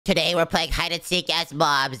Today we're playing hide and seek as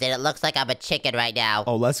mobs, and it looks like I'm a chicken right now.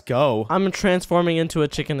 Oh, let's go. I'm transforming into a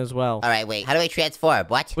chicken as well. All right, wait. How do I transform?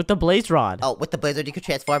 What? With the blaze rod. Oh, with the blizzard you can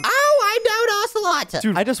transform. Oh, I'm down Ocelot.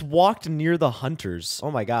 Dude, I just walked near the hunters. Oh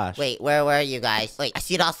my gosh. Wait, where are you guys? Wait, I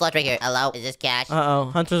see an Ocelot right here. Hello? Is this Cash? Uh-oh.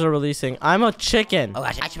 Hunters are releasing. I'm a chicken. Oh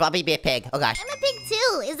gosh, I should probably be a pig. Oh gosh. I'm a pig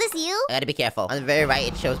too. Is this you? I gotta be careful. On the very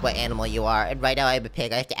right, it shows what animal you are. And right now, I'm a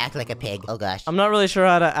pig. I have to act like a pig. Oh gosh. I'm not really sure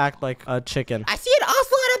how to act like a chicken. I see an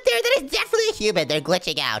Ocelot up there that is definitely a human. They're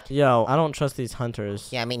glitching out. Yo, I don't trust these hunters.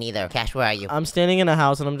 Yeah, me neither. Cash, where are you? I'm standing in a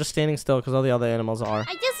house and I'm just standing still because all the other animals are.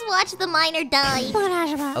 I just watched the miner die.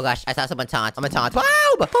 Oh gosh, I saw someone taunt. I'm a taunt. Wow!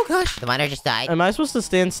 Oh gosh. The miner just died. Am I supposed to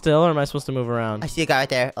stand still or am I supposed to move around? I see a guy right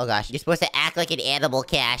there. Oh gosh. You're supposed to act like an animal,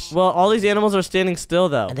 Cash. Well, all these animals are standing still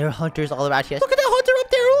though. And there are hunters all around here. Look at that hunter up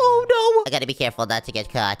there. Oh no. I gotta be careful not to get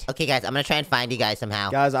caught. Okay, guys, I'm gonna try and find you guys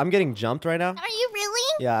somehow. Guys, I'm getting jumped right now. Are you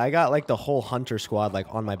really? Yeah, I got like the whole hunter squad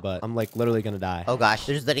like on my butt. I'm like literally gonna die. Oh gosh,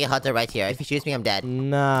 there's literally a hunter right here. If he shoots me, I'm dead.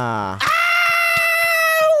 Nah.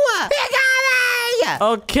 Ow! He got me!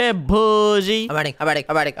 Okay, bougie. I'm running. Boom!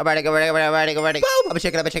 I'm a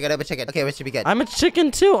chicken. Okay, we should be good. I'm a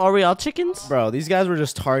chicken too. Are we all chickens? Bro, these guys were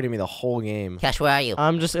just targeting me the whole game. Cash, where are you?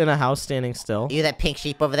 I'm just in a house standing still. You that pink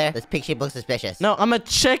sheep over there? This pink sheep looks suspicious. No, I'm a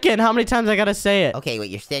chicken. How many times I gotta say it? Okay, wait,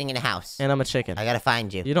 you're standing in a house. And I'm a chicken. I gotta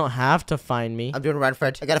find you. You don't have to find me. I'm doing a run for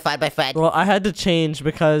it. I gotta find my friend. Well, I had to change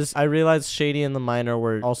because I realized Shady and the miner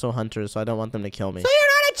were also hunters, so I don't want them to kill me. So you're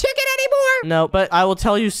not a chicken anymore? No, but I will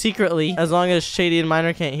tell you secretly, as long as Shady and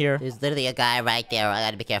Miner can't hear. There's literally a guy right there. I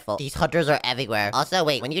gotta be careful. These hunters are everywhere. Also,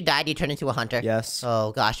 wait, when you died, you turned into a hunter? Yes.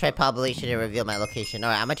 Oh gosh, I probably should have revealed my location.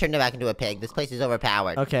 Alright, I'm gonna turn it back into a pig. This place is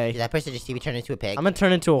overpowered. Okay. Did that person just see me turn into a pig? I'm gonna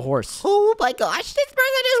turn into a horse. Oh my gosh, this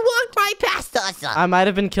person just walked right past us! I might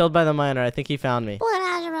have been killed by the miner. I think he found me.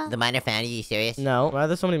 The miner found you serious? No. Why are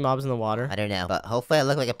there so many mobs in the water? I don't know, but hopefully I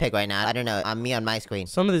look like a pig right now. I don't know, I'm me on my screen.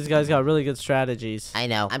 Some of these guys got really good strategies. I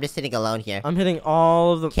know, I'm just sitting alone here. I'm hitting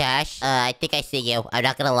all of the... Cash, I think I see you. I'm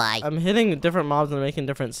not gonna lie. I'm hitting different mobs and they're making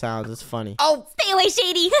different sounds. It's funny. Oh! Stay away,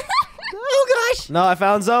 Shady. Oh gosh! No, I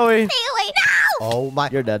found Zoe. Stay away. No! Oh my...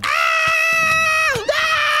 You're dead. Ah! No!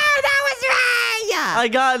 That was right! I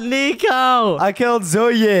got Nico! I killed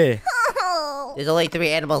Zoe. Oh. There's only 3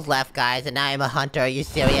 animals left, guys, and now I'm a hunter. Are you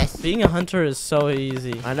serious? Being a hunter is so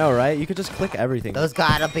easy. I know, right? You could just click everything. Those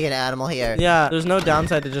gotta be an animal here. Yeah, there's no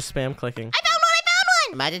downside to just spam clicking. I found one.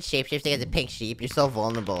 Imagine shapeshifting as a pink sheep. You're so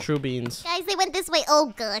vulnerable. True beans. Guys, they went this way.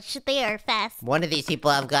 Oh gosh, they are fast. One of these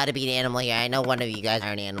people have got to be an animal here. I know one of you guys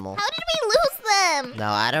are an animal. How did we lose them? No,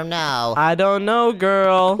 I don't know. I don't know,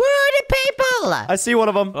 girl. Where are the people? I see one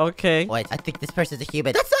of them. Okay. Wait, I think this person's a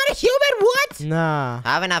human. That's not a human. What? Nah.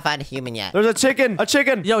 I have not found a human yet. There's a chicken. A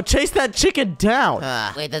chicken. Yo, chase that chicken down.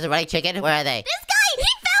 Wait, there's a running chicken. Where are they? This guy, he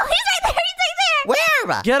fell. He's right there. He's right there.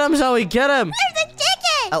 Where? Get him, Zoe. Get him. There's a chicken.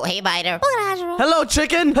 Oh, hey, Miner. Hello,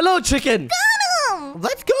 chicken. Hello, chicken. Got him.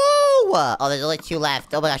 Let's go. Oh, there's only 2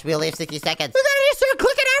 left. Oh my gosh, we only have 60 seconds. We gotta just start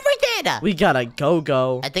clicking everything. We gotta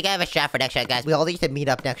go. I think I have a shot for next round, guys. We all need to meet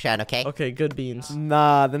up next round, okay? Okay, good beans.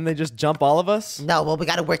 Nah, then they just jump all of us? No, well, we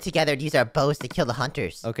gotta work together and use our bows to kill the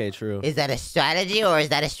hunters. Okay, true. Is that a strategy or is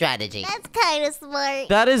that a strategy? That's kind of smart.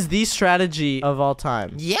 That is the strategy of all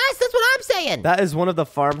time. Yes, that's what I'm saying. That is one of the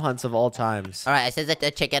farm hunts of all times. All right, it says that the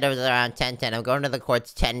chicken was around 10:10. I'm going to the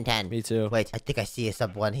courts 10:10. Me too. Wait, I think I see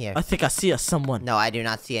someone here. I think I see someone. No, I do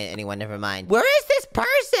not see anyone. Never mind. Where is this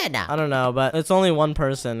person? I don't know, but it's only one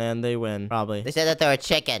person and they win, probably. They said that they're a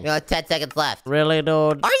chicken. We only have 10 seconds left. Really,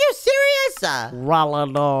 dude? Are you serious? Ralla,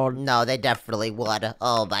 dude. No, they definitely would.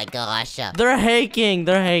 Oh my gosh. They're haking.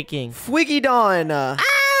 Fwiggy Dawn. Ow!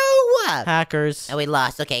 Hackers. And we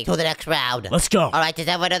lost. Okay, to the next round. Let's go. All right, does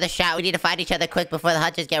everyone know the shot? We need to find each other quick before the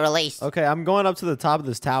hunters get released. Okay, I'm going up to the top of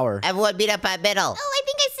this tower. Everyone meet up at middle. Oh, I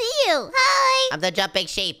think I see you. Hi. I'm the jumping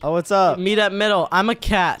sheep. Oh, what's up? Meet at middle. I'm a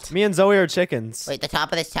cat. Me and Zoe are chickens. Wait, the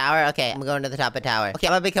top of this tower? Okay, I'm going to the top of the tower. Okay,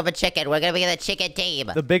 I'm gonna become a chicken. We're gonna be the chicken team.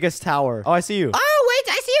 The biggest tower. Oh, I see you. Oh,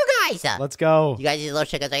 wait, I see you guys. Let's go. You guys, these little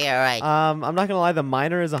chickens right here, all right. I'm not gonna lie, the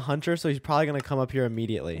miner is a hunter, so he's probably gonna come up here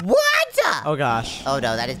immediately. What? Oh, gosh. Oh,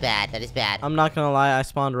 no, that is bad. That is bad. I'm not gonna lie. I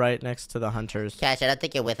spawned right next to the hunters. Cash, I don't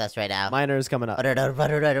think you're with us right now. Miner is coming up. Oh,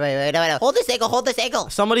 no. Hold this angle, hold this angle.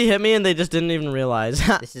 Somebody hit me and they just didn't even realize.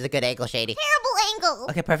 This is a good angle, Shady. Terrible angle.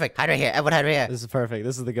 Okay, perfect. Hide right here. Everyone hide right here. This is perfect.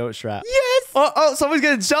 This is the goat strat. Yes! Oh, someone's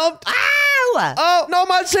getting jumped. Ow! Oh, no,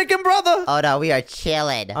 my chicken brother. Oh, no, we are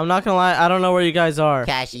chilling. I'm not gonna lie. I don't know where you guys are.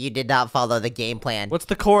 Cash, you did not follow the game plan. What's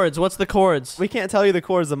the chords? We can't tell you the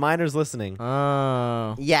chords. The miner's listening.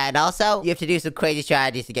 Oh. Yeah, and also, you have to do some crazy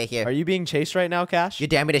strategies to get here. Are you being chased right now, Cash? You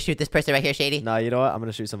dare me to shoot this person right here, Shady? No, you know what? I'm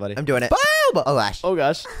gonna shoot somebody. I'm doing it. Oh gosh. Oh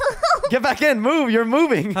gosh. Get back in. Move. You're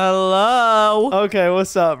moving. Hello. Okay,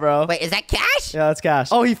 what's up, bro? Wait, is that cash? Yeah, that's cash.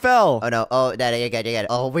 Oh, he fell. Oh no. Oh, no, you're good. You're good.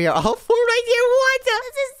 Oh, we are all four right here. What?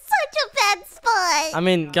 This is such a bad spot. I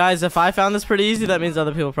mean, guys, if I found this pretty easy, that means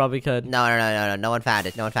other people probably could. No. No one found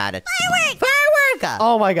it. No one found it. Firework! Firework!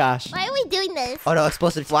 Oh my gosh. Why are we doing this? Oh no,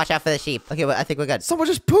 explosives. Watch out for the sheep. Okay, well, I think we're good. Someone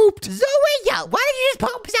just pooped. Zoe, why did you just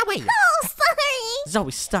poke Zoe? Oh, sorry.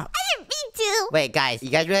 Zoe, stop. I didn't mean to. Wait, guys, you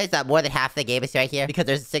guys realize that more than half the game is right here? Because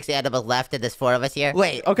there's 6 animals left and there's 4 of us here?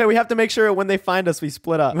 Wait, Okay, we have to make sure when they find us, we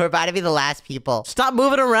split up. we're about to be the last people. Stop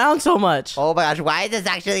moving around so much. Oh my gosh, why is this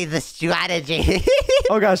actually the strategy?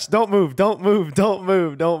 Oh gosh, don't move. Don't move. Don't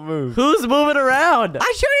move. Don't move. Who's moving around?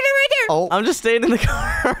 I'm shooting it right there. Oh, I'm just staying in the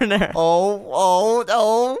corner.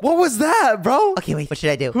 oh. What was that, bro? Okay, wait, what should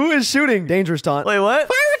I do? Who is shooting? Dangerous taunt. Wait, what?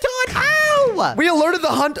 Fire taunt! Ow! We alerted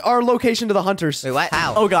our location to the hunters. Wait, what?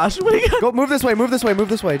 How? Oh gosh. Go, move this way. Move this way. Move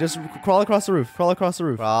this way. Just crawl across the roof. Crawl across the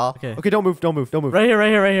roof. Crawl. Okay. Okay, don't move. Don't move. Don't move. Right here, right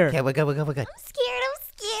here, right here. Okay, we're good. I'm scared.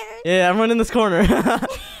 Yeah, everyone in this corner. This is such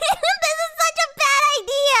a bad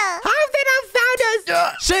idea. How have they not found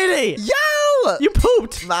us? Shady! Yo! You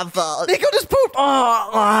pooped! My fault. Nico just pooped.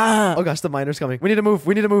 Oh, Oh gosh, the miner's coming. We need to move.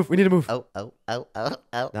 We need to move. We need to move. Oh. Down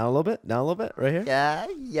a little bit. Down a little bit. Right here.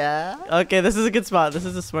 Yeah. Okay, this is a good spot. This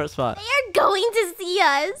is a smart spot. They are going to see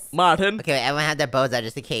us. Martin. Okay, wait, everyone have their bows out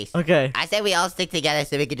just in case. Okay. I said we all stick together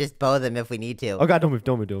so we could just bow them if we need to. Oh god, don't move.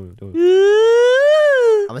 Don't move. Don't move. Don't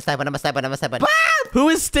move. I'm gonna snipe one. Who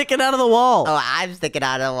is sticking out of the wall? Oh, I'm sticking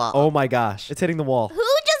out of the wall. Oh my gosh, it's hitting the wall. Who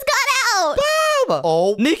just got out? Boom!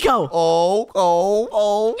 Oh. Nico! Oh.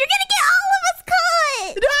 You're gonna get all of us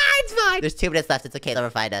caught. No, it's fine. There's 2 minutes left. It's okay. They'll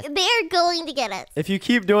never find us. They're going to get us. If you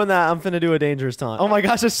keep doing that, I'm finna do a dangerous taunt. Oh my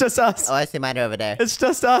gosh, it's just us. Oh, I see mine over there. It's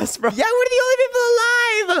just us, bro. Yeah, we're the only people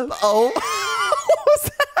alive. Oh. What was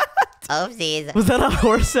that? Oopsies. Was that a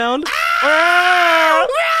horse sound? Run!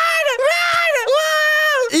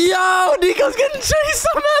 Whoa! Yo, Nico's getting chased.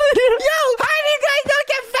 I'm out of here. Yo, how did you guys not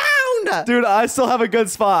get found? Dude, I still have a good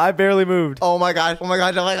spot. I barely moved. Oh my gosh. Ow!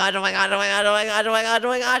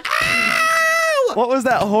 What was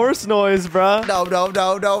that horse noise, bro? No.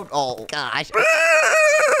 Oh, gosh.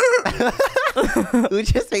 Who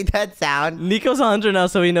just made that sound? Nico's a hunter now,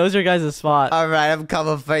 so he knows your guys' spot. All right, I'm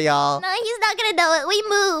coming for y'all. No, he's not gonna know it. We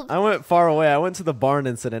moved. I went far away. I went to the barn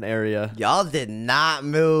incident area. Y'all did not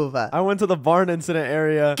move. I went to the barn incident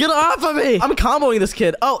area. Get off of me! I'm comboing this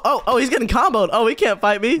kid. Oh, he's getting comboed. Oh, he can't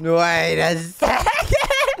fight me. Wait a second.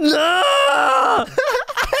 No!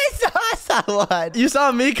 I saw someone. You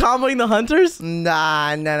saw me comboing the hunters?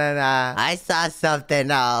 Nah. I saw something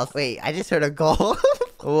else. Wait, I just heard a goal.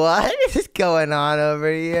 What is going on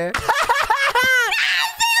over here?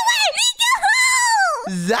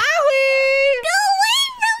 Zoe! Go away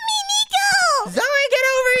from me, Nico! Zoe, get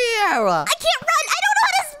over here! I can't run. I don't know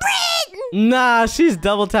how to sprint. Nah, she's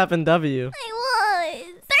double tapping W. I was.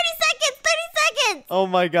 30 seconds. Oh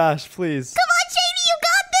my gosh, please. Come on, Shady, you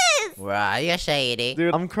got this. Where are you, Shady?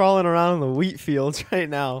 Dude, I'm crawling around in the wheat fields right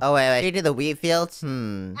now. Oh, wait. You do the wheat fields?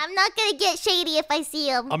 I'm not gonna get Shady if I see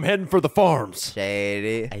him. I'm heading for the farms.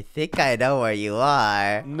 Shady. I think I know where you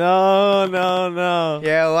are. No.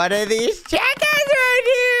 You're one of these chickens right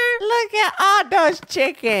here. Look at all those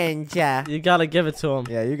chickens. You gotta give it to him.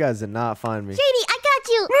 Yeah, you guys did not find me. Shady, I got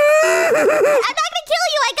you. I'm not gonna kill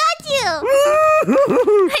you. I got you.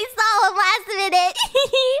 I saw him last minute.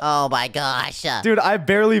 Oh my gosh. Dude, I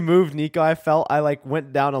barely moved, Nico. I felt I like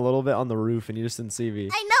went down a little bit on the roof and you just didn't see me.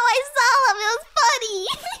 I know, I saw him. It was funny.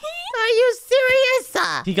 Are you serious?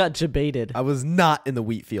 He got debated. I was not in the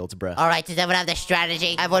wheat fields, bruh. All right, does everyone have the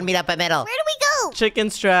strategy? Everyone meet up in the middle. Where do we go? Chicken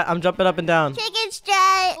strat. I'm jumping up and down. Chicken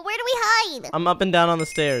strat. Where do we hide? I'm up and down on the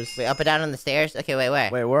stairs. Wait, up and down on the stairs? Okay, wait, where?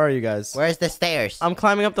 Wait, where are you guys? Where's the stairs? I'm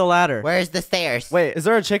climbing up the ladder. Where's the stairs? Wait, is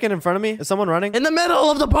there a chicken in front of me? Is someone running? In the middle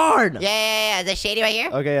of the barn. Yeah. Is that Shady right here?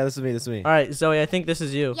 Okay, yeah, this is me. All right, Zoe, I think this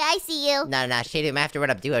is you. Yeah, I see you. No, Shady, we might have to run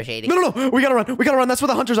up duo, Shady. No, we gotta run. That's where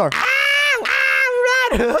the hunters are. Ow,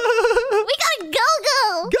 run! We gotta go.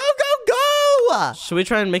 Go! Should we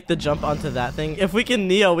try and make the jump onto that thing? If we can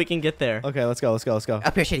Neo, we can get there. Okay, let's go.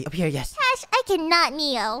 Up here, Shady, up here, yes. Cash, I cannot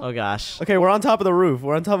Neo. Oh, gosh. Okay, we're on top of the roof.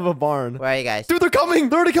 We're on top of a barn. Where are you guys? Dude, they're coming.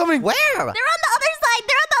 They're already coming. Where? They're on the other side.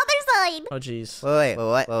 Oh, jeez. Wait,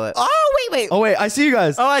 what? Oh, wait. Oh, wait, I see you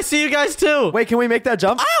guys. Oh, I see you guys, too. Wait, can we make that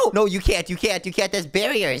jump? Oh! No, you can't. There's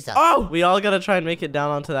barriers. Oh, we all gotta try and make it down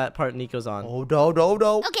onto that part Nico's on. Oh, no.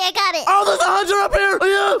 Okay, I got it. Oh, there's a hunter up here. Oh,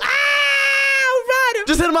 yeah. Ow, run!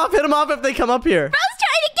 Just hit him off if they come up here. Bro's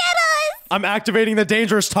trying to get us. I'm activating the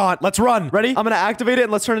dangerous taunt. Let's run. Ready? I'm gonna activate it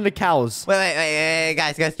and let's turn into cows. Wait,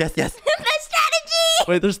 guys, yes. Best strategy.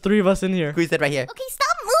 Wait, there's 3 of us in here. Who's that right here? Okay,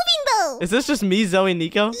 stop moving though. Is this just me, Zoe,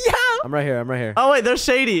 Nico? Yeah. I'm right here. I'm right here. Oh, wait, there's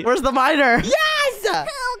Shady. Where's the miner? Yes.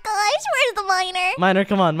 Oh gosh, where's the miner? Miner,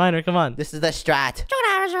 come on. Miner, come on. This is the strat.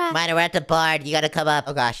 Miner, we're at the barn. You gotta come up.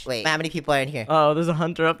 Oh gosh, wait. How many people are in here? Oh, there's a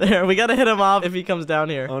hunter up there. We gotta hit him off if he comes down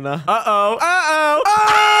here. Oh, no. Uh-oh. Uh-oh.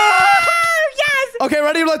 Yes. Okay,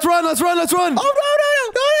 ready? Let's run. Let's run. Let's run. Oh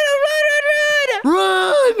no!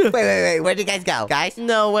 Run! Wait. Where'd you guys go? Guys?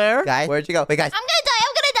 Nowhere. Guys? Where'd you go? Wait, guys. I'm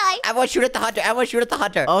gonna die. Everyone shoot at the hunter. Everyone shoot at the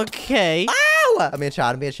hunter. Okay. Ow! I'm being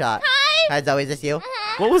shot. Hi. Hi, Zoe. Is this you?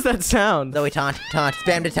 What was that sound? Zoe, taunt.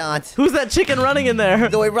 Spam to taunt. Who's that chicken running in there?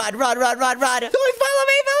 Zoe, run. Zoe, follow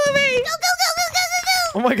me. Go.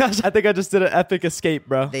 Oh my gosh, I think I just did an epic escape,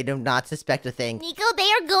 bro. They do not suspect a thing. Nico,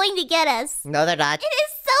 they are going to get us. No, they're not. It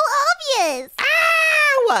is so obvious.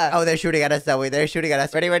 Ow! Oh, they're shooting at us, Zoe. They're shooting at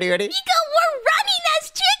us. Ready? Nico, we're running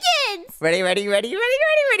as chickens. Ready. Okay.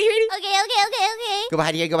 Go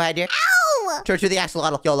behind here. Ow. Turn to the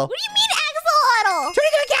axolotl. YOLO. What do you mean axolotl? Turn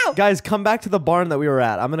into a cow. Guys, come back to the barn that we were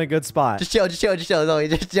at. I'm in a good spot. Just chill, Zoe.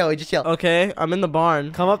 Just chill. Okay, I'm in the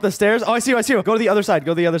barn. Come up the stairs. Oh, I see you. Go to the other side.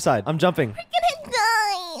 I'm jumping. We're gonna die.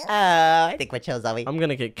 I think we're chill, Zoe. I'm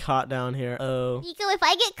gonna get caught down here. Oh. Nico, if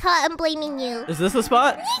I get caught, I'm blaming you. Is this the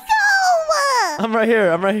spot? Nico! I'm right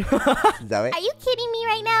here. Zoe. Are you kidding me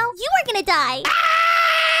right now? You are gonna die.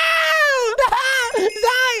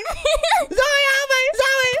 Zoe, help me!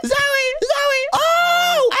 Zoe!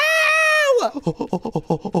 Oh!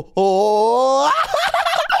 Ow!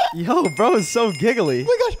 Yo, bro is so giggly.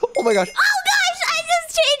 Oh my gosh! Oh gosh, I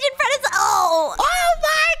just changed in front of. Oh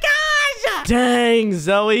my gosh! Dang,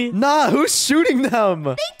 Zoe. Nah, who's shooting them?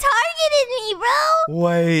 They targeted me, bro.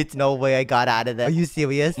 Wait, no way I got out of there. Are you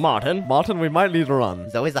serious? Martin. Martin, we might need to run.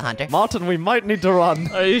 Zoe's the hunter. Martin, we might need to run.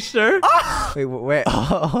 Are you sure? Wait, where?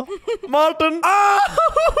 Oh. Martin!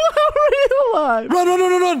 We're alive.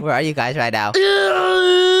 Run! Where are you guys right now?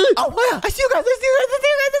 Oh, I see you guys.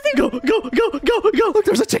 Go. Look,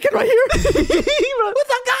 there's a chicken right here. What's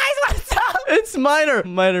up, guys? What's up? It's Miner.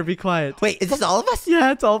 Miner, be quiet. Wait, is this all of us?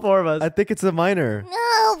 Yeah, it's all four of us. I think it's a miner.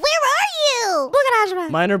 No, where are you? Look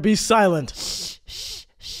at Miner, be silent.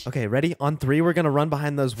 Okay, ready? On 3, we're gonna run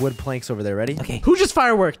behind those wood planks over there. Ready? Okay. Who just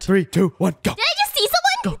fireworked? 3, 2, 1, go. Did I just see someone?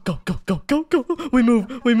 Go. We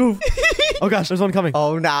move. Oh gosh, there's one coming.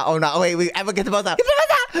 Oh no. Wait, everyone get the boats out.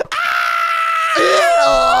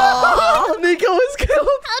 Oh, Nico was killed.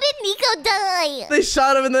 How did Nico die? They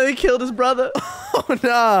shot him and then they killed his brother. Oh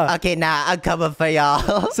no. Okay, now I'm coming for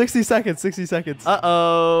y'all. 60 seconds.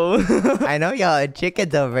 Uh-oh. I know y'all are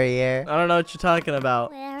chickens over here. I don't know what you're talking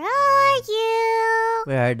about. Where are you?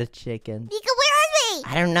 Where are the chickens? Nico, where are they?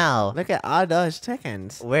 I don't know. Look at all those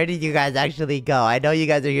chickens. Where did you guys actually go? I know you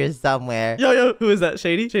guys are here somewhere. Yo, who is that?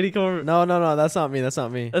 Shady, come over. No, that's not me. That's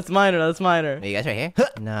Miner. Are you guys right here?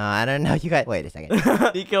 No, I don't know. You guys. Wait a second.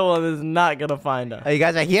 Nico is not gonna find us. Are you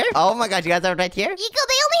guys right here? Oh my gosh, you guys are right here? Nico,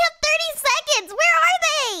 they only have 30 seconds. Where are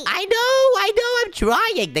they? I know. I'm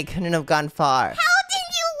trying. They couldn't have gone far. How did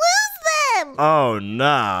you lose them? Oh,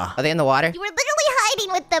 nah. Are they in the water? You were literally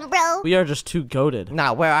hiding with them, bro. We are just too goated.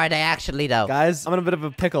 No, where are they actually though? Guys, I'm in a bit of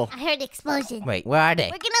a pickle. I heard explosion. Wait, where are they?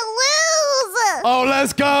 We're gonna lose. Oh,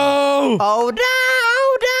 let's go! Oh no!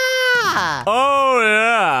 Oh,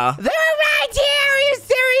 yeah. They're right here! Are you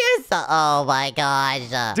serious? Oh my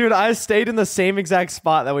gosh. Dude, I stayed in the same exact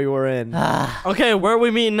spot that we were in. Okay, where are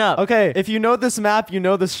we meeting up? Okay, if you know this map, you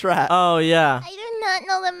know the strat. Oh, yeah. I do not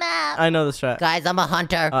know the map. I know the strat. Guys, I'm a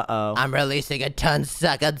hunter. Uh-oh. I'm releasing in 10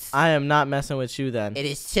 seconds. I am not messing with you then. It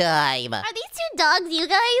is time. Are these two dogs you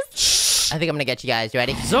guys? I think I'm gonna get you guys.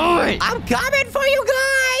 Ready? Zoe! I'm coming for you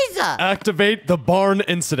guys! Activate the barn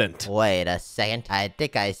incident. Wait a second. I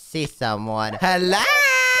think I see someone. Hello?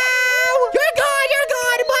 You're gone!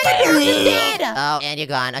 My house is dead! Oh, and you're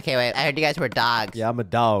gone. Okay, wait. I heard you guys were dogs. Yeah, I'm a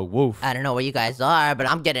dog. Woof. I don't know where you guys are, but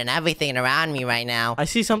I'm getting everything around me right now. I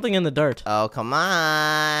see something in the dirt. Oh, come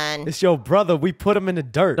on. It's your brother. We put him in the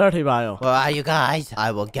dirt. Dirty bio. Where are you guys?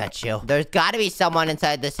 I will get you. There's gotta be someone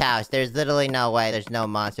inside this house. There's literally no way. There's no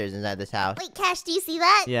monsters inside this house. Wait, Cash, do you see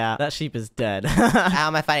that? Yeah, that sheep is dead. How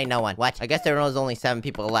am I finding no one? What? I guess there was only 7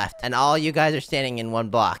 people left. And all you guys are standing in one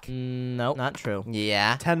block. Nope, not true.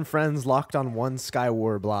 Yeah. 10 friends locked on one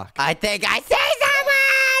Skywar block. I think I see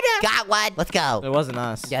someone! Got one. Let's go. It wasn't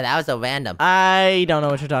us. Yeah, that was a random. I don't know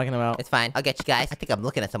what you're talking about. It's fine. I'll get you guys. I think I'm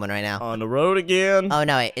looking at someone right now. On the road again. Oh,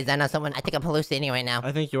 no, wait. Is that not someone? I think I'm hallucinating right now.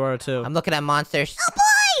 I think you are too. I'm looking at monsters. Oh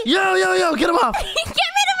boy! Yo, get him off. Get rid of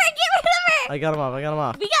her! I got him off.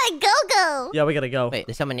 We gotta go. Yeah, we gotta go. Wait,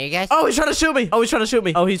 there's someone near you guys? Oh, he's trying to shoot me. Oh,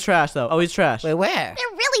 he's trash though. Wait, where?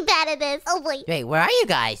 They're really bad at this. Oh boy. Wait, where are you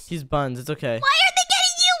guys? He's buns. It's okay. Why are they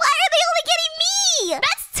getting you? Why are they only getting me?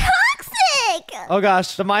 That's toxic! Oh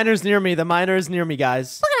gosh, the miner's near me. The miner is near me,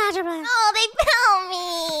 guys. Oh, they found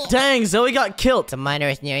me. Dang, Zoe got killed. The miner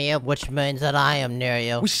is near you, which means that I am near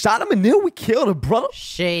you. We shot him and knew we killed him, brother.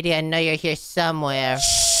 Shady, I know you're here somewhere.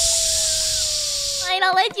 I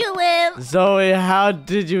don't let you live. Zoe, how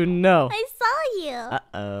did you know? I saw you.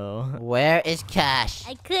 Uh-oh. Where is Cash?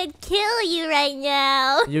 I could kill you right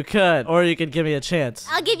now. You could, or you could give me a chance.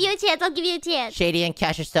 I'll give you a chance. I'll give you a chance. Shady and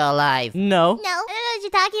Cash are still alive. No. No, I don't know what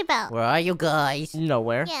you're talking about. Where are you guys?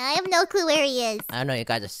 Nowhere. Yeah, I have no clue where he is. I don't know, you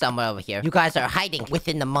guys are somewhere over here. You guys are hiding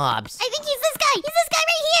within the mobs. I think he's this guy. He's this guy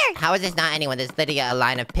right here. How is this not anyone? There's literally a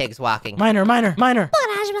line of pigs walking. Miner. Stop, there's a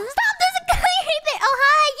guy right there. Oh,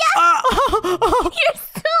 hi. Yeah. You're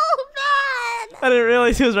so bad. I didn't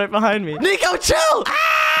realize he was right behind me. Nico, chill!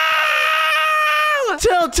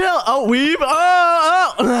 Chill. Oh, weave.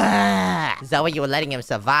 Oh. Zoe, you were letting him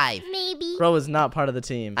survive. Maybe. Bro is not part of the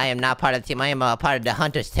team. I am not part of the team. I am a part of the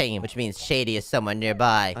hunter's team, which means Shady is someone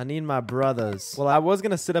nearby. I need my brothers. Well, I was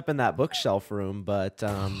gonna sit up in that bookshelf room, but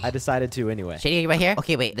I decided to anyway. Shady, are you right here?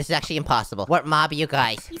 Okay, wait. This is actually impossible. What mob are you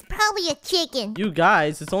guys? He's probably a chicken. You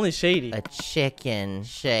guys, it's only Shady. A chicken,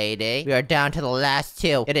 Shady. We are down to the last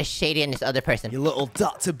two. It is Shady and this other person. You little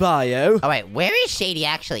Dr. Bio. All right, where is Shady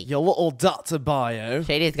actually? You little Dr. Bio.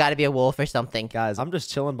 Shady's got to be a wolf or something. Guys, I'm just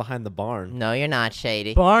chilling behind the barn. No, you're not,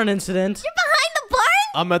 Shady. Barn incident. You're behind the barn?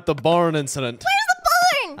 I'm at the barn incident. Where's the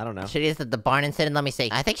barn? I don't know. Shady's at the barn incident. Let me see.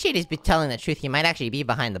 I think Shady's telling the truth. He might actually be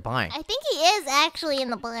behind the barn. I think he is actually in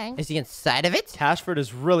the barn. Is he inside of it? Cashford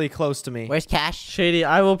is really close to me. Where's Cash? Shady,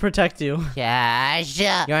 I will protect you. Cash.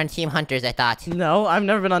 You're on Team Hunters, I thought. No, I've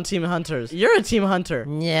never been on Team Hunters. You're a Team Hunter.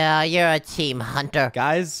 No, you're a Team Hunter.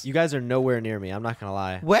 Guys, you guys are nowhere near me. I'm not gonna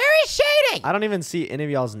lie. Where is Shady? I don't even see any of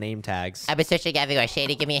y'all's name tags. I've been searching everywhere.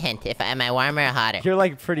 Shady, give me a hint. Am I warmer or hotter? You're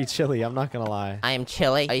like pretty chilly. I'm not gonna lie. I am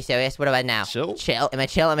chilly. Are you serious? What about now? Chill? Chill. Am I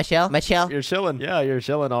chill? Am I chill? Am I chill? You're chilling. Yeah, you're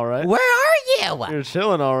chilling all right. Where are you? You're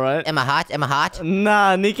chilling all right. Am I hot? Am I hot?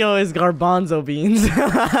 Nah, Nico is garbanzo beans. You're so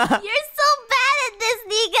bad at this,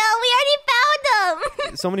 Nico. We already found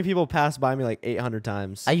him. So many people pass by me like 800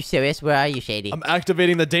 times. Are you serious? Where are you, Shady? I'm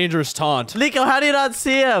activating the dangerous taunt. Nico, how do you not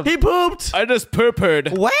see him? He pooped. I just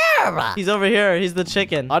poo-pooed. Where? He's over here. He's the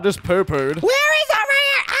chicken. I just poo-pooed. Where is over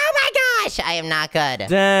here? Oh my gosh! I am not good.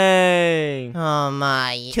 Dang. Oh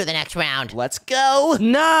my. To the next round. Let's go.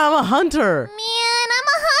 Nah, I'm a hunter. Man, I'm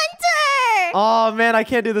a hunter. Oh man, I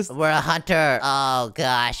can't do this. We're a hunter. Oh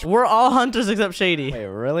gosh. We're all hunters except Shady. Wait,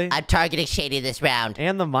 really? I'm targeting Shady this round.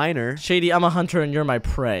 And the miner. Shady, I'm a hunter and you're my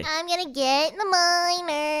prey. I'm gonna get the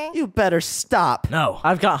miner. You better stop. No.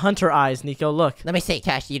 I've got hunter eyes, Nico. Look. Let me see.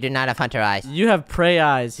 Cash, you do not have hunter eyes. You have prey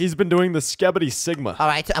eyes. He's been doing the Skebity Sigma.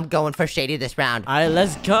 Alright, so I'm going for Shady this round. Alright,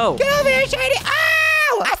 let's go. Get over here, Shady!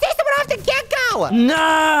 Ow! I see someone off the get-go!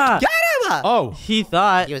 Nah. Get him! Oh, He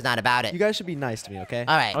thought. He was not about you it. guys should be nice to me, okay?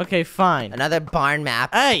 Alright. Okay, fine. Another barn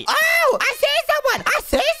map. Hey. Oh! I see someone! I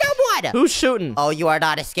see someone! Who's shooting? Oh, you are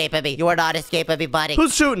not escaping me. You are not escaping me, buddy.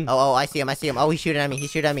 Who's shooting? Oh, I see him. I see him. Oh, he's shooting at me.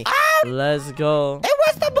 He's shooting at me. Oh! Let's go. It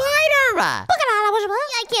was the miner!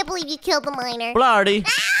 I can't believe you killed the miner. Blardy.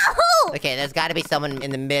 Ow! Okay, there's gotta be someone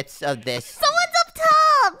in the midst of this. Someone's up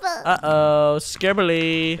top. Uh-oh.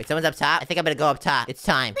 Scabbly. Wait, someone's up top? I think I'm gonna go up top. It's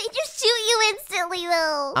time. They just shoot you instantly,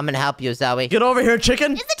 though. I'm gonna help you, Zoe. Get over here,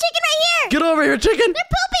 chicken. There's a chicken right here. Get over here, chicken. They're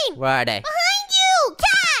pooping. Where are they? Behind you.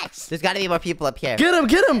 Catch. There's gotta be more people up here. Get him,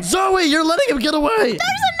 get him. Zoe, you're letting him get away. There's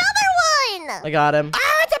another one. I got him.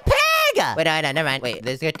 Oh, it's a pig! Wait, no, never mind. Wait,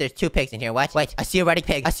 there's two pigs in here. What? Wait, I see a running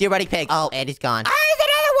pig. I see a running pig. Oh, and he's gone. Oh, there's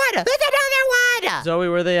another one! There's another one! Zoe,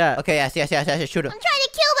 where they at? Okay, I see. Shoot him. I'm trying to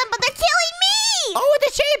kill them, but they're killing me. Oh,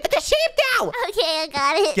 it's a sheep now! Okay, I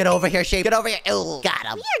got it. Get over here, sheep. Get over here. Ooh, got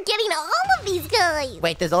him. We are getting all of these guys.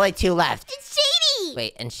 Wait, there's only two left. It's Shady.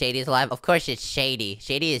 Wait, and Shady's alive? Of course it's Shady.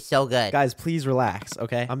 Shady is so good. Guys, please relax,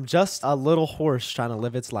 okay? I'm just a little horse trying to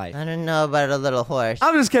live its life. I don't know about a little horse.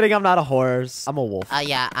 I'm just kidding. I'm not a horse. I'm a wolf.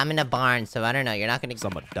 Yeah, I'm in a barn, so I don't know. You're not gonna...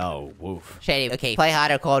 I'm a dog. Woof. Shady, okay, play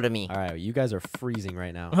hot or cold to me. All right, you guys are freezing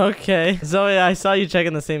right now. Okay. Zoe, I saw you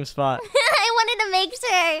checking the same spot. I wanted to make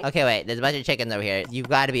sure. Okay, wait, there's a bunch of chickens over here. You've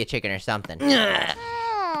got to be a chicken or something.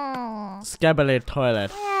 Scabbly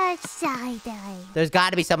toilet. Side-eye. There's got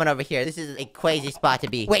to be someone over here. This is a crazy spot to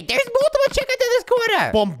be. Wait, there's multiple chickens in this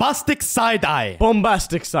corner. Bombastic side-eye.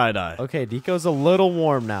 Bombastic side-eye. Okay, Nico's a little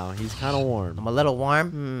warm now. He's kind of I'm warm. a little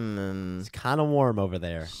warm. It's kind of warm over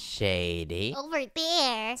there. Shady. Over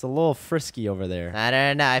there. It's a little frisky over there. I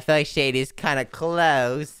don't know. I feel like Shady's kind of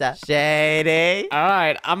close. Shady? All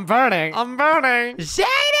right, I'm burning. I'm burning. Shady,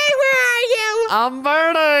 where are you? I'm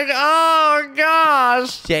burning. Oh,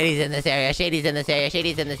 gosh. Shady's in this area. Shady's in this area.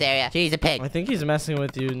 Shady's in this area. Shady's a pig. I think he's messing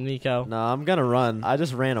with you, Nico. No, I'm gonna run. I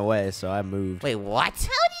just ran away, so I moved. Wait, what? How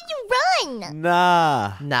did you run?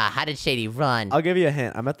 Nah. Nah, how did Shady run? I'll give you a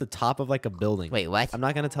hint. I'm at the top of like a building. Wait, what? I'm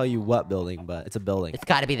not gonna tell you what building, but it's a building. It's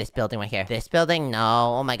gotta be this building right here. This building?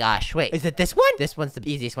 No. Oh my gosh. Wait, is it this one? This one's the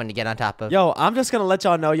easiest one to get on top of. Yo, I'm just gonna let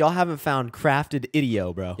y'all know y'all haven't found crafted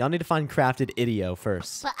idio, bro. Y'all need to find crafted idio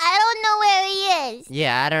first. But I don't know where he is.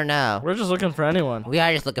 Yeah, I don't know. We're just looking for anyone. We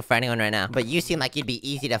are just looking for anyone right now. But you seem like you'd be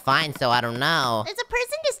easy to find, so I don't know. There's a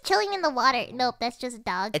person just chilling in the water. Nope, that's just a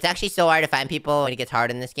dog. It's actually so hard to find people when it gets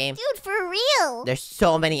hard in this game. Dude, for real. There's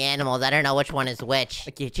so many animals. I don't know which one is which.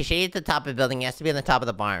 Okay, Shady at the top of the building. He has to be on the top of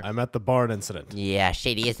the barn. I'm at the barn incident. Yeah,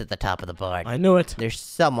 Shady is at the top of the barn. I knew it. There's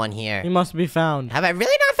someone here. He must be found. Have I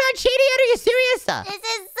really not found Shady yet? Are you serious? This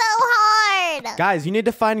is so hard. Guys, you need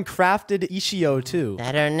to find crafted ishio too.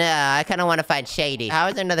 I don't know. I kind of want to find Shady. How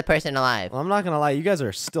is there another person alive? Well, I'm not gonna lie, you guys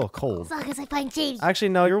are still cold. As long as I find Shady. Actually,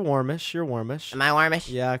 no, you're warmish. You're warmish. Am I warmish?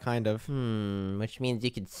 Yeah, kind of. Which means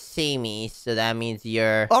you can see me, so that means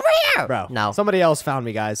you're over here. Bro, No. somebody else found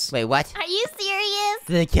me, guys. Wait, what? Are you serious?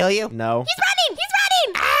 Did they kill you? No. He's running! He's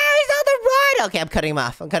running! Ah, he's on the run. Okay, I'm cutting him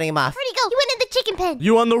off. I'm cutting him off. Where'd he go? He went in the chicken pen.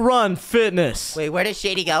 You on the run, fitness. Wait, where did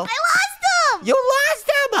Shady go? I lost him! You lost him.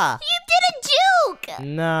 You did a juke!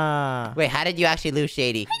 Nah. Wait, how did you actually lose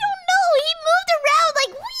Shady? I don't know. He moved around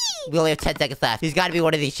like wee. We only have 10 seconds left. He's got to be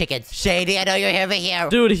one of these chickens. Shady, I know you're over here.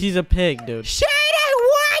 Dude, he's a pig, dude. Shady,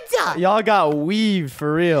 what? Y'all got weave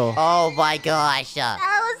for real. Oh my gosh. That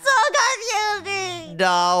was so confusing.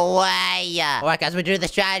 No way. All right, guys, we do the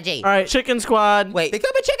strategy. All right, chicken squad. Wait,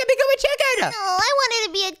 become a chicken, become a chicken. Oh, I wanted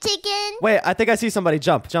to be a chicken. Wait, I think I see somebody.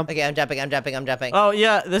 Jump, jump. Okay, I'm jumping, I'm jumping, I'm jumping. Oh,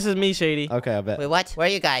 yeah, this is me, Shady. Okay, I bet. Wait, what? Where are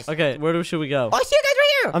you guys? Okay, should we go? Oh, I see you guys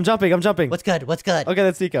right here. I'm jumping, I'm jumping. What's good? What's good? Okay,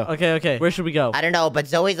 that's Nico. Okay, where should we go? I don't know, but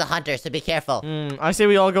Zoe's a hunter, so be careful. I say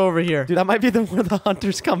we all go over here. Dude, that might be where the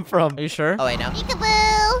hunters come from. Are you sure? Oh, wait, no.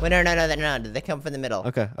 Peekaboo. Wait, no. They come from the middle.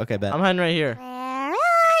 Okay, bet. I'm hiding right here. Where are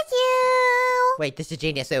you? Wait, this is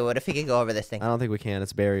genius. Wait, what if we could go over this thing? I don't think we can.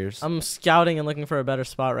 It's barriers. I'm scouting and looking for a better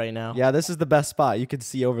spot right now. Yeah, this is the best spot. You can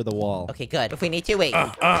see over the wall. Okay, good. If we need to, wait.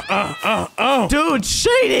 Dude,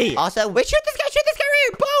 Shady! Also, wait, shoot this guy right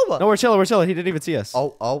here. Boom. No, we're chilling. He didn't even see us.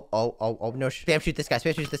 Oh, no. Spam shoot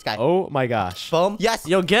this guy. Oh my gosh. Boom. Yes.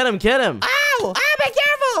 Yo, get him! Ow! Be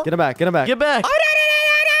careful. Get him back. Get back! Oh, no.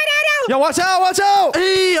 Yo, watch out!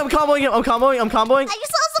 Hey, I'm comboing him! I just saw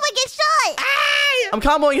someone get shot. Ay! I'm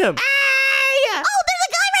comboing him! Ay! Oh, there's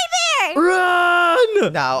a guy right there.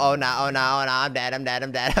 Run! No, oh no. I'm dead.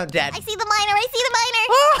 I see the miner.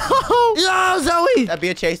 Oh! Yo, Zoe! That'd be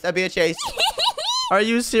a chase. Are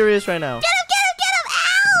you serious right now? Get him.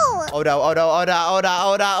 Ow. Oh no. Oh no.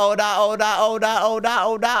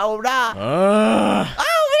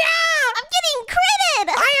 I'm getting critted.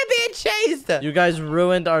 I am being chased. You guys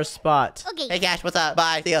ruined our spot. Okay. Hey, Cash, what's up?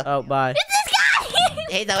 Bye. See ya. Oh, bye. It's this guy.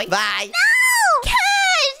 Hey, Zoe. Bye. No.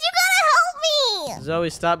 Cash, you gotta help me. Zoe,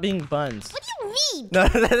 stop being buns. What do you mean? No. How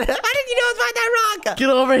did you know it's find that rock? Get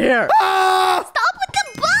over here! Stop with the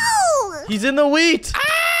bow. He's in the wheat!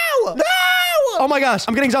 Ow! No! Oh my gosh,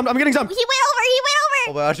 I'm getting jumped. He went over.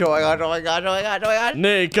 Oh my gosh.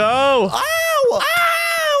 Nico! Ow!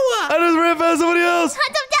 I just ran past somebody else.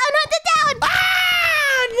 Hunt him down. Oh,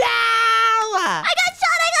 no! I got shot.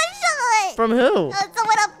 From who?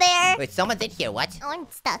 Someone up there. Wait, someone's in here. What? Oh, I'm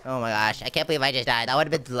stuck. Oh my gosh, I can't believe I just died. That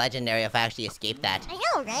would have been legendary if I actually escaped that. I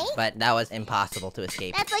know, right? But that was impossible to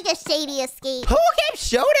escape. That's like a shady escape. Who kept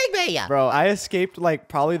shooting me? Bro, I escaped like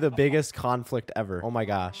probably the biggest conflict ever. Oh my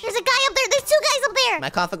gosh. There's a guy up there. There's two guys up there. My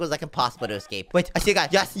conflict was like impossible to escape. Wait, I see a guy.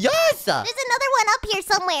 Yes! There's another one up here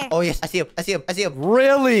somewhere. Oh yes, I see him.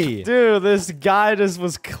 Really? Dude, this guy just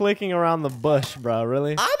was clicking around the bush, bro.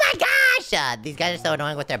 Really? Oh my gosh! These guys are so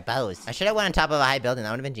annoying with their bows. I should have went on top of a high building.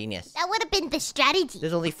 That would have been genius. That would have been the strategy.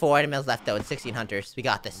 There's only 4 animals left though and 16 hunters. We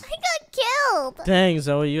got this. I got killed. Dang,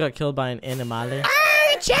 Zoe, you got killed by an animale.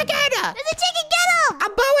 Ah, chicken! There's a chicken. Get him.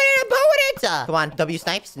 I'm bowing it! Come on, W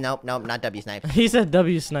snipes? Nope, not W snipes. He said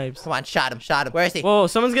W snipes. Come on, shot him. Where is he? Whoa,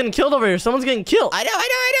 someone's getting killed over here. Someone's getting killed. I know!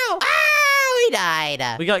 Oh, he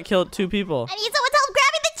died. We got killed 2 people. I need someone's help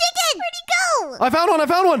grabbing the chicken. Where'd he go? I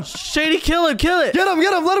found one. Shady, kill it. Get him, let him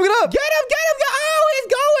get up. Get him! Oh, he's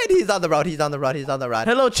going! He's on the road.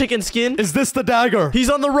 Hello, chicken skin. Is this the dagger? He's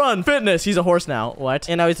on the run. Fitness. He's a horse now. What?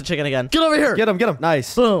 And now he's a chicken again. Get over here. Get him.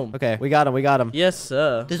 Nice. Boom. Okay, we got him. Yes,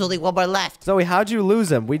 sir. There's only 1 more left. Zoe, how'd you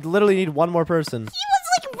lose him? We literally need 1 more person. He was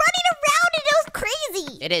like running around and it was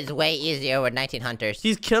crazy. It is way easier with 19 hunters.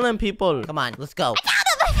 He's killing people. Come on, let's go. I found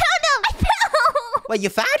him. Wait, you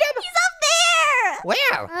found him? He's up there.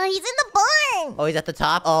 Where? He's in the barn. going? Oh, he's at the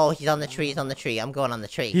top? Oh, he's on the tree. He's on the tree. I'm going on the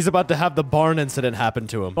tree. He's about to have the barn incident happen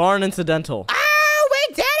to him. Barn incidental. Oh,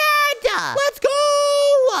 we did it! Let's go!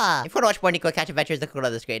 If you want to watch more Nico Catch Adventures, look on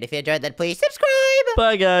the screen. If you enjoyed that, please subscribe.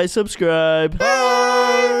 Bye, guys. Subscribe.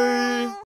 Bye!